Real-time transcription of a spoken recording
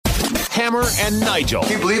Hammer and Nigel.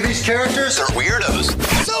 Can you believe these characters are weirdos?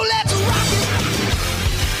 So let's rock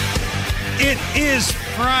it! It is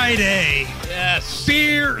Friday. Yes.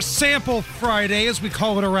 Beer Sample Friday, as we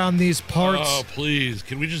call it around these parts. Oh, please.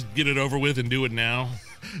 Can we just get it over with and do it now?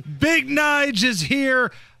 Big Nige is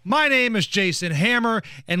here. My name is Jason Hammer,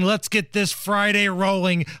 and let's get this Friday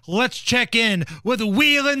rolling. Let's check in with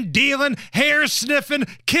wheelin', dealin', hair sniffing,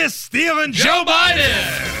 kiss stealing Joe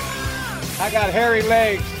Biden. I got hairy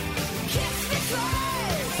legs.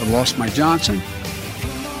 I lost my Johnson.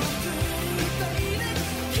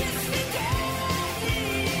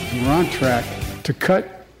 We're on track to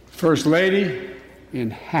cut First Lady in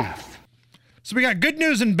half. So we got good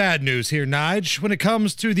news and bad news here, Nige, when it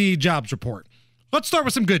comes to the jobs report. Let's start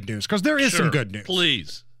with some good news, because there is some good news.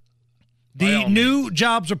 Please. The new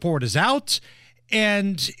jobs report is out,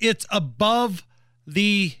 and it's above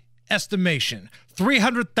the estimation.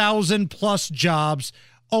 300,000 plus jobs.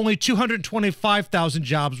 Only 225,000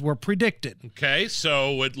 jobs were predicted. Okay,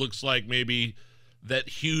 so it looks like maybe that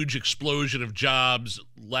huge explosion of jobs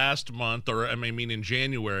last month, or I mean in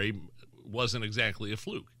January, wasn't exactly a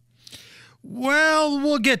fluke. Well,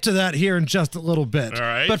 we'll get to that here in just a little bit. All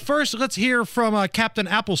right. But first, let's hear from Captain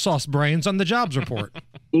Applesauce Brains on the jobs report.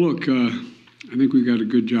 Well, look, I think we got a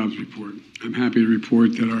good jobs report. I'm happy to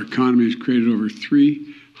report that our economy has created over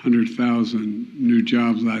 300,000 new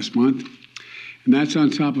jobs last month, and that's on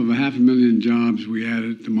top of 500,000 jobs we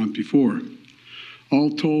added the month before. All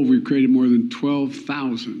told, we've created more than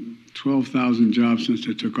 12,000 jobs since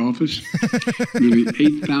I took office. Nearly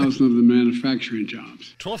 8,000 of the manufacturing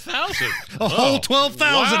jobs. 12,000? A whole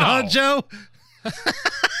 12,000, wow. huh, Joe?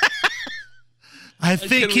 I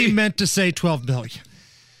think he meant to say 12 million.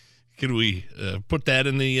 Can we put that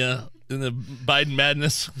in the Biden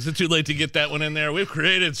madness? Is it too late to get that one in there? We've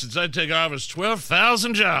created, since I took office,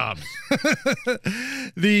 12,000 jobs.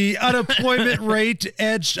 The unemployment rate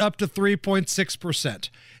edged up to 3.6%.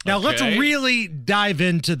 Now, let's really dive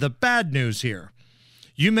into the bad news here.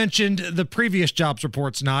 You mentioned the previous jobs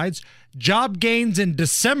reports, Nides. Job gains in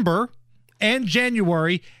December and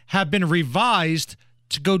January have been revised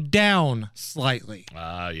to go down slightly.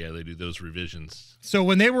 Yeah, they do those revisions. So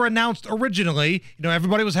when they were announced originally,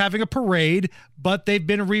 everybody was having a parade, but they've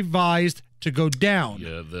been revised to go down.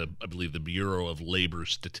 Yeah, I believe the Bureau of Labor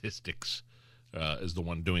Statistics is the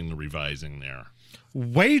one doing the revising there.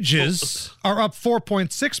 Wages are up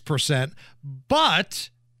 4.6%, but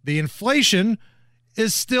the inflation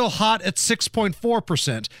is still hot at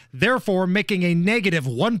 6.4%, therefore making a negative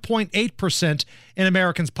 1.8% in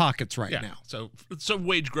Americans' pockets right now. So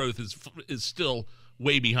wage growth is still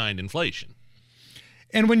way behind inflation.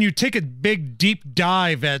 And when you take a big, deep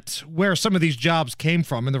dive at where some of these jobs came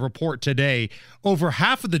from in the report today, over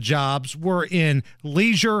half of the jobs were in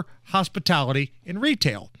leisure, hospitality, and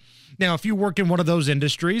retail. Now, if you work in one of those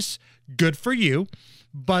industries, good for you.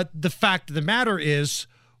 But the fact of the matter is,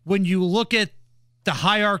 when you look at the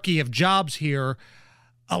hierarchy of jobs here,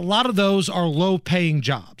 a lot of those are low-paying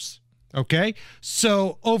jobs, okay?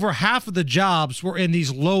 So over half of the jobs were in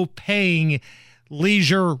these low-paying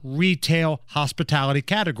leisure, retail, hospitality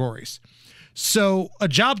categories. So a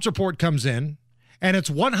jobs report comes in, and it's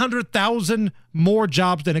 100,000 more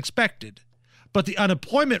jobs than expected. But the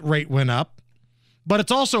unemployment rate went up, but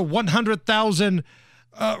it's also 100,000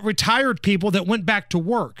 retired people that went back to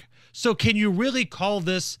work. So can you really call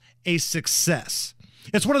this a success?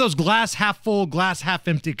 It's one of those glass half full, glass half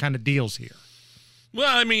empty kind of deals here.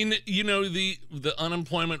 Well, I mean, the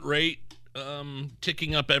unemployment rate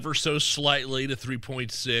ticking up ever so slightly to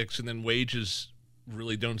 3.6, and then wages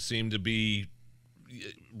really don't seem to be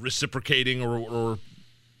reciprocating or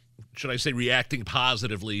should I say reacting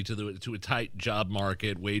positively to a tight job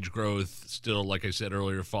market. Wage growth still, like I said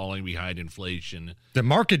earlier, falling behind inflation. The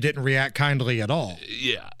market didn't react kindly at all.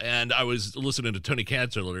 Yeah, and I was listening to Tony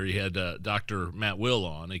Katz earlier. He had Dr. Matt Will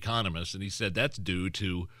on, economist, and he said that's due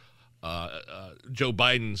to Joe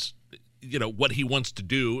Biden's, what he wants to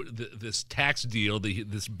do, this tax deal,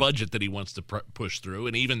 this budget that he wants to push through.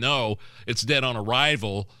 And even though it's dead on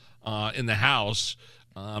arrival in the House,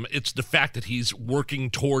 it's the fact that he's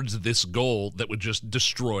working towards this goal that would just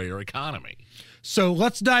destroy our economy. So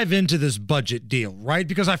let's dive into this budget deal, right?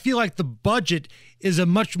 Because I feel like the budget is a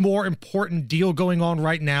much more important deal going on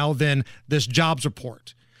right now than this jobs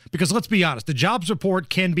report. Because let's be honest, the jobs report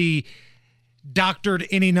can be doctored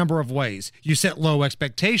any number of ways. You set low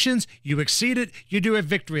expectations, you exceed it, you do a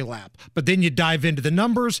victory lap. But then you dive into the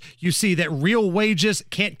numbers, you see that real wages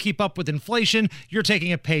can't keep up with inflation, you're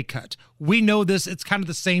taking a pay cut. We know this, it's kind of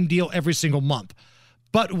the same deal every single month.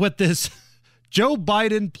 But with this Joe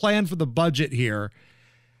Biden plan for the budget here,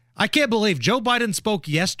 I can't believe Joe Biden spoke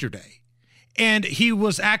yesterday And he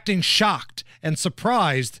was acting shocked and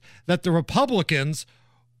surprised that the Republicans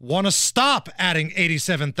want to stop adding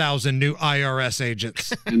 87,000 new IRS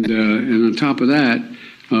agents. And on top of that,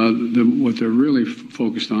 what they're really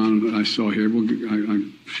focused on, I saw here, I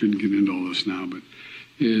shouldn't get into all this now, but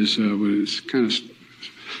is what it's kind of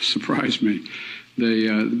surprised me.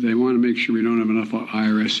 They want to make sure we don't have enough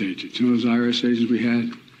IRS agents. You know those IRS agents we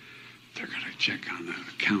had? They're going to check on the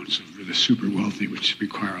accounts of the super wealthy, which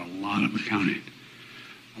require a lot of accounting,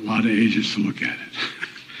 a lot of agents to look at it.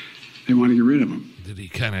 They want to get rid of them. Did he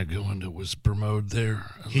kind of go into whisper mode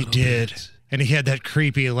there? He did. Bit? And he had that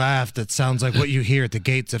creepy laugh that sounds like what you hear at the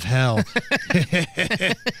gates of hell.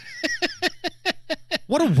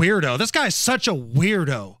 What a weirdo. This guy's such a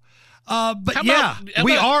weirdo. But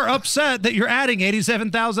we are upset that you're adding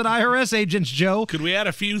 87,000 IRS agents, Joe. Could we add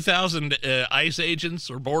a few thousand ICE agents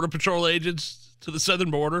or Border Patrol agents to the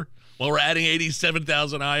southern border while we're adding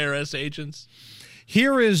 87,000 IRS agents?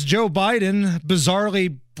 Here is Joe Biden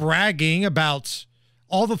bizarrely bragging about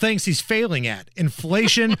all the things he's failing at: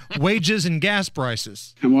 inflation, wages, and gas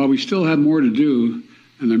prices. And while we still have more to do,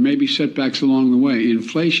 and there may be setbacks along the way,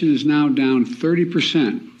 inflation is now down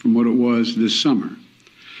 30% from what it was this summer.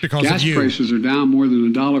 Because gas of you. prices are down more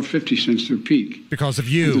than $1.50 since their peak. Because of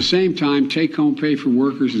you. At the same time, take-home pay for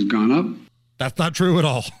workers has gone up. That's not true at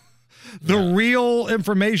all. The real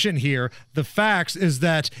information here, the facts, is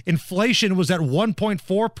that inflation was at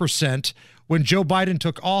 1.4% when Joe Biden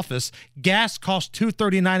took office. Gas cost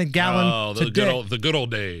 $2.39 a gallon today. The good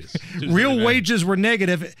old days. Real wages were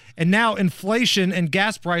negative, and now inflation and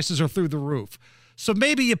gas prices are through the roof. So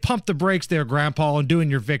maybe you pump the brakes there, Grandpa, on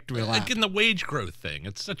doing your victory lap. Like in the wage growth thing,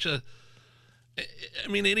 it's such a... I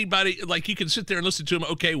mean, anybody, like, you can sit there and listen to him,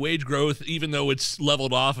 okay, wage growth, even though it's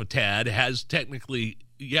leveled off a tad, has technically,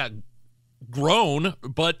 grown,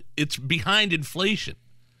 but it's behind inflation.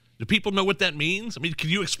 Do people know what that means? I mean, can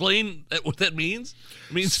you explain what that means?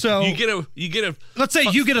 I mean, so you get a let's say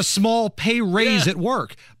you get a small pay raise at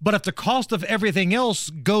work, but if the cost of everything else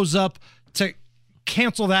goes up to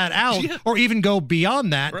cancel that out or even go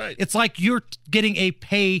beyond that, it's like you're getting a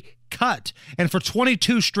pay cut. And for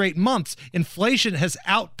 22 straight months, inflation has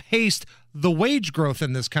outpaced the wage growth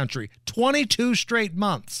in this country. 22 straight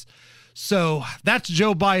months. So that's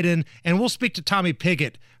Joe Biden, and we'll speak to Tommy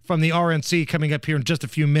Pigott from the RNC coming up here in just a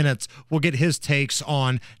few minutes. We'll get his takes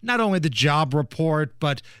on not only the job report,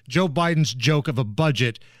 but Joe Biden's joke of a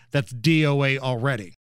budget that's DOA already.